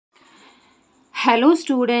Hello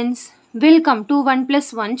students, welcome to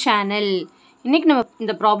 1+1 channel. இன்னைக்கு நம்ம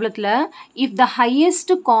இந்த ப்ராப்ளத்துல if the highest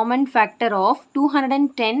common factor of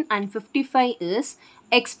 210 and 55 is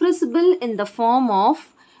expressible in the form of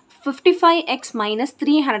 55x minus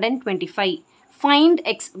 325, find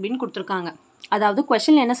x அப்படின்னு கொடுத்திருக்காங்க. அதாவது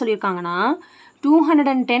क्वेश्चनல என்ன சொல்லிருக்காங்கன்னா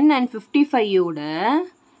 210 and 55 யோட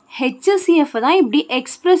HCF தான் இப்படி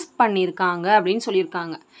எக்ஸ்பிரஸ் பண்ணிருக்காங்க அப்படின்னு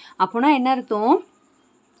சொல்லிருக்காங்க. அப்போனா என்ன அர்த்தம்?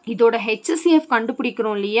 இதோட HCF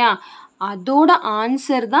கண்டுபிடிக்கிறோம் இல்லையா, அதோட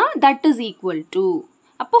ஆன்சர் தான் that is equal to.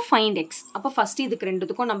 அப்போ find x. அப்போ ஃபர்ஸ்ட் இதுக்கு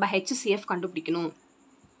ரெண்டுத்துக்கும் நம்ம HCF கண்டுபிடிக்கணும்.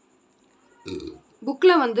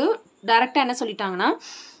 புக்ல வந்து டைரக்டா என்ன சொல்லிட்டாங்கன்னா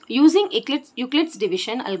using Euclid's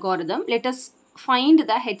division algorithm let us find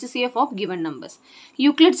the HCF of given numbers.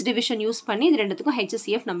 Euclid's division use பண்ணி இது ரெண்டுத்துக்கும்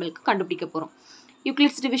HCF நம்மளுக்கு கண்டுபிடிக்க போறோம்.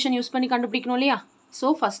 Euclid's division யூஸ் பண்ணி கண்டுபிடிக்கணும் இல்லையா. So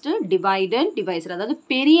first dividend divisor, அதாவது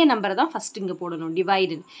பெரிய நம்பரை தான் first இங்க போடணும்.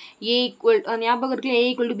 dividend a equal ஞாபகம் இருக்குல a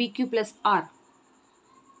equal to bq plus r.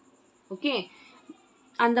 Okay,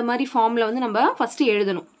 அந்த மாதிரி ஃபார்ம்ல வந்து நம்ம ஃபர்ஸ்ட்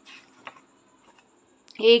எழுதணும்.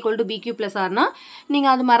 a equal to bq plus r னா நீங்க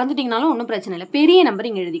அது மறந்துட்டீங்கனாலும் ஒன்றும் பிரச்சனை இல்லை. பெரிய நம்பர்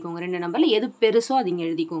இங்க எழுதிக்கோங்க. ரெண்டு நம்பர்ல எது பெருசோ அது இங்க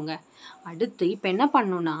எழுதிக்கோங்க. அடுத்து இப்போ என்ன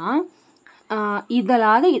பண்ணணும்னா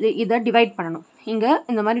இதெல்லாம் இதை டிவைட் பண்ணணும். இங்க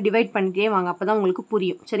இந்த மாதிரி டிவைட் பண்ணிட்டே வாங்க, அப்பதான் உங்களுக்கு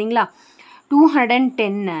புரியும். சரிங்களா?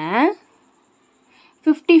 210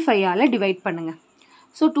 55 ஆல டிவைட் பண்ணுங்க.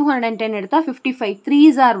 ஸோ 210 எடுத்தா 55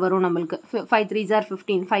 3s ஆர் வரும் நம்மளுக்கு. 5 3s R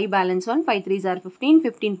 15, 5 balance 1, 5 3s R 15,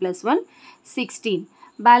 15 + 1 16.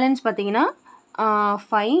 Balance பார்த்தீங்கன்னா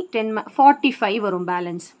 5 10 45 வரும்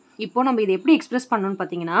பேலன்ஸ். இப்போ நம்ம இதை எப்படி எக்ஸ்பிரஸ் பண்ணணும்னு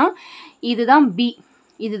பார்த்தீங்கன்னா இதுதான் B,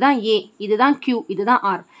 இதுதான் A, இதுதான் Q, இதுதான்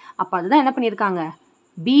R. அப்போ அதுதான் என்ன பண்ணியிருக்காங்க,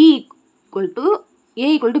 B equal to A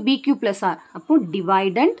equal to BQ plus R. அப்போ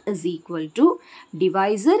dividend is equal to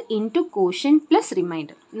divisor into quotient plus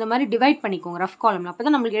remainder. இந்த மாதிரி டிவைட் பண்ணிக்கோங்க ரஃப் காலம்ல. அப்போ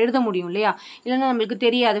தான் நம்மளுக்கு எழுத முடியும் இல்லையா, இல்லைன்னா நம்மளுக்கு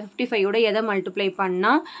தெரியாது 55 ஓட எதை மல்டிப்ளை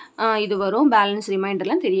பண்ணால் இது வரும், பேலன்ஸ்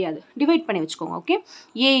ரிமைண்டர்லாம் தெரியாது. டிவைட் பண்ணி வச்சுக்கோங்க. Okay,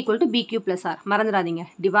 A equal to BQ plus R மறந்துடாதீங்க.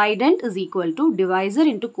 dividend is equal to divisor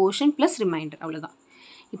into quotient plus remainder. அவ்வளோதான்.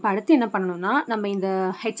 இப்போ அடுத்து என்ன பண்ணணும்னா நம்ம இந்த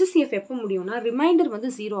HCF எப்போ முடியும்னா ரிமைண்டர்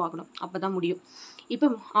வந்து 0 ஆகணும், அப்போ தான் முடியும். இப்போ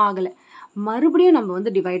ஆகலை, மறுபடியும் நம்ம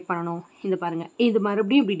வந்து டிவைட் பண்ணணும். இந்த பாருங்க, இது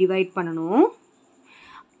மறுபடியும் இப்படி டிவைட் பண்ணணும்.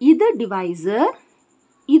 இது டிவைசர்,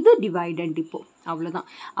 இது டிவைடண்ட். இப்போ அவ்வளோதான்.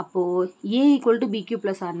 அப்போது A equal to BQ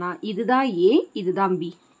plus Rனா இதுதான் A, இதுதான்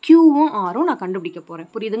B, Qவும் Rவும் நான் கண்டுபிடிக்க போகிறேன்.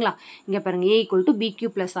 புரியுதுங்களா? இங்கே பாருங்க, A equal to BQ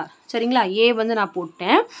plus R. சரிங்களா? A வந்து நான்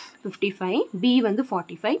போட்டேன் 55, B வந்து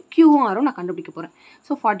 45, Qவும் Rவும் நான் கண்டுபிடிக்க போகிறேன்.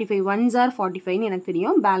 ஸோ 45 1s are 45ன்னு எனக்கு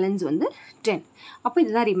தெரியும், பேலன்ஸ் வந்து 10. அப்போ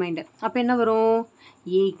இதுதான் ரிமைண்டர். அப்போ என்ன வரும்,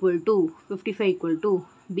 A equal to 55 equal to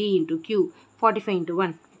B into Q 45 into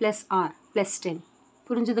 1 plus R plus 10.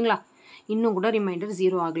 புரிஞ்சுதுங்களா? இன்னும் கூட ரிமைண்டர்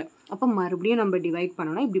 0 ஆகலை. அப்போ மறுபடியும் நம்ம டிவைட்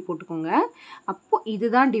பண்ணணும். இப்படி போட்டுக்கோங்க. அப்போ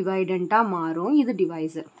இதுதான் டிவைடண்ட்டாக மாறும், இது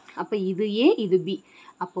டிவைசர். அப்போ இது A, இது B.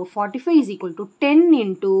 அப்போ 45 is equal to 10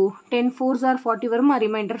 into 10 4s are 40 வருமா,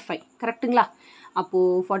 ரிமைண்டர் 5. கரெக்டுங்களா?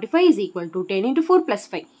 அப்போது 45 is equal to 10 into 4 plus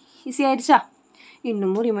 5. Easy ஆயிடுச்சா?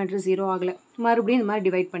 இன்னமும் ரிமைண்டர் 0 ஆகலை. மறுபடியும் இந்த மாதிரி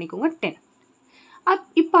டிவைட் பண்ணிக்கோங்க. 10.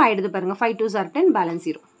 இப்போ ஆயிடுது பாருங்க, 5 2s are 10, பேலன்ஸ்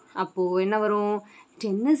 0. அப்போது என்ன வரும்,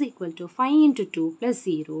 10 is equal to 5 into 2 plus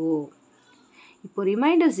 0. இப்போ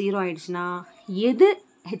ரிமைண்டர் 0 ஆயிடுச்சுன்னா எது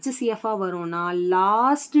HCF-ஆ வரும்னா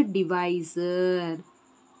லாஸ்ட் டிவைசர்,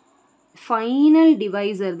 ஃபைனல்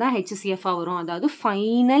டிவைசர் தான் HCF-ஆ வரும். அதாவது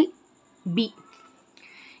ஃபைனல் B,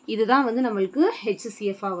 இதுதான் வந்து நம்மளுக்கு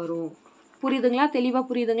HCF-ஆ வரும். புரியுதுங்களா? தெளிவாக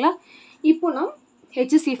புரியுதுங்களா? இப்போ நான்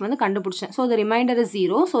HCF வந்து கண்டுபிடிச்சேன். So the remainder is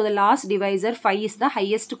 0. So the last divisor 5 is the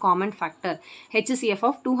highest common factor. HCF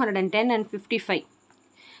of 210 and 55.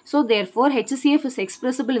 So therefore HCF is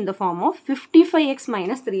expressible in the form of 55x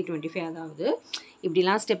minus 325. அதாவது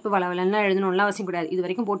இப்படிலாம் ஸ்டெப்பு வளவலன்னா எழுதணும்லாம் அவசியம் கூடாது. இது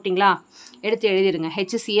வரைக்கும் போட்டிங்களா, எடுத்து எழுதிடுங்க.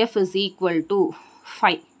 HCF is equal to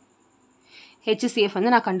 5. HCF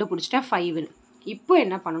வந்து நான் கண்டுபிடிச்சிட்டேன் 5. இப்போ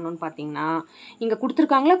என்ன பண்ணணும்னு பார்த்தீங்கன்னா இங்கே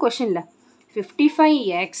கொடுத்துருக்காங்களா கொஷனில்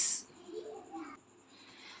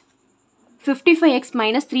 55x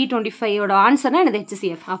minus 325 ஓட ஆன்சர்னா எனது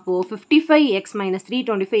HCF. அப்போது 55x minus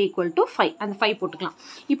 325 equal to 5. அந்த 5 போட்டுக்கலாம்.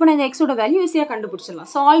 இப்போ நான் இந்த எக்ஸோட வேல்யூ ஈஸியாக கண்டுபிடிச்சிடலாம்.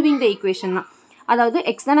 சால்விங் த ஈக்குவேஷன் தான். அதாவது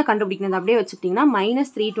எக்ஸ் தான் நான் கண்டுபிடிக்கணும். அப்படியே வச்சுக்கிட்டிங்கன்னா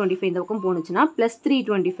மைனஸ் 325 இந்த பக்கம் போணுச்சுன்னா ப்ளஸ்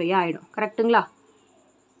 325 ஆகிடும். கரெக்டுங்களா?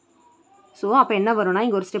 ஸோ அப்போ என்ன வரும்னா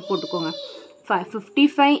இங்கே ஒரு ஸ்டெப் போட்டுக்கோங்க.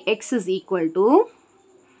 55x is equal to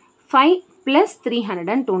 5 plus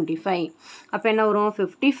 325. அப்போ என்ன வரும்,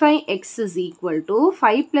 55x is equal to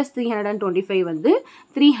 5 plus 325 வந்து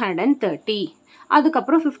 330.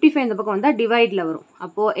 அதுக்கப்புறம் 55 இந்த பக்கம் வந்தால் டிவைடில் வரும்.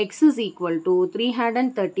 அப்போது x is equal to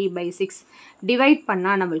 330 by 6 divide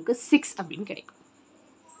பண்ணால் நம்மளுக்கு 6 அப்படின்னு கிடைக்கும்.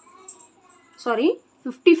 சாரி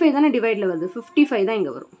 55 தானே டிவைடில் வருது, 55 தான்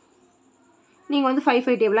இங்கே வரும். நீங்கள் வந்து 5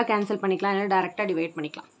 5 டேபிளாக கேன்சல் பண்ணிக்கலாம், இல்லை டேரெக்டாக டிவைட்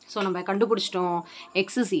பண்ணிக்கலாம். ஸோ நம்ம கண்டுபிடிச்சிட்டோம்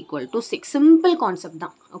x is equal to 6. Simple concept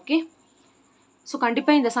தான். ஓகே, ஸோ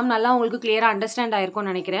கண்டிப்பாக இந்த சம் நல்லா உங்களுக்கு கிளியராக அண்டர்ஸ்டாண்ட்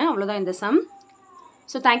ஆயிருக்கும்னு நினைக்கிறேன். அவ்வளோதான் இந்த some.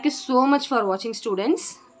 So thank you so much for வாட்சிங் ஸ்டூடெண்ட்ஸ்.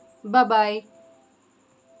 Bye-bye.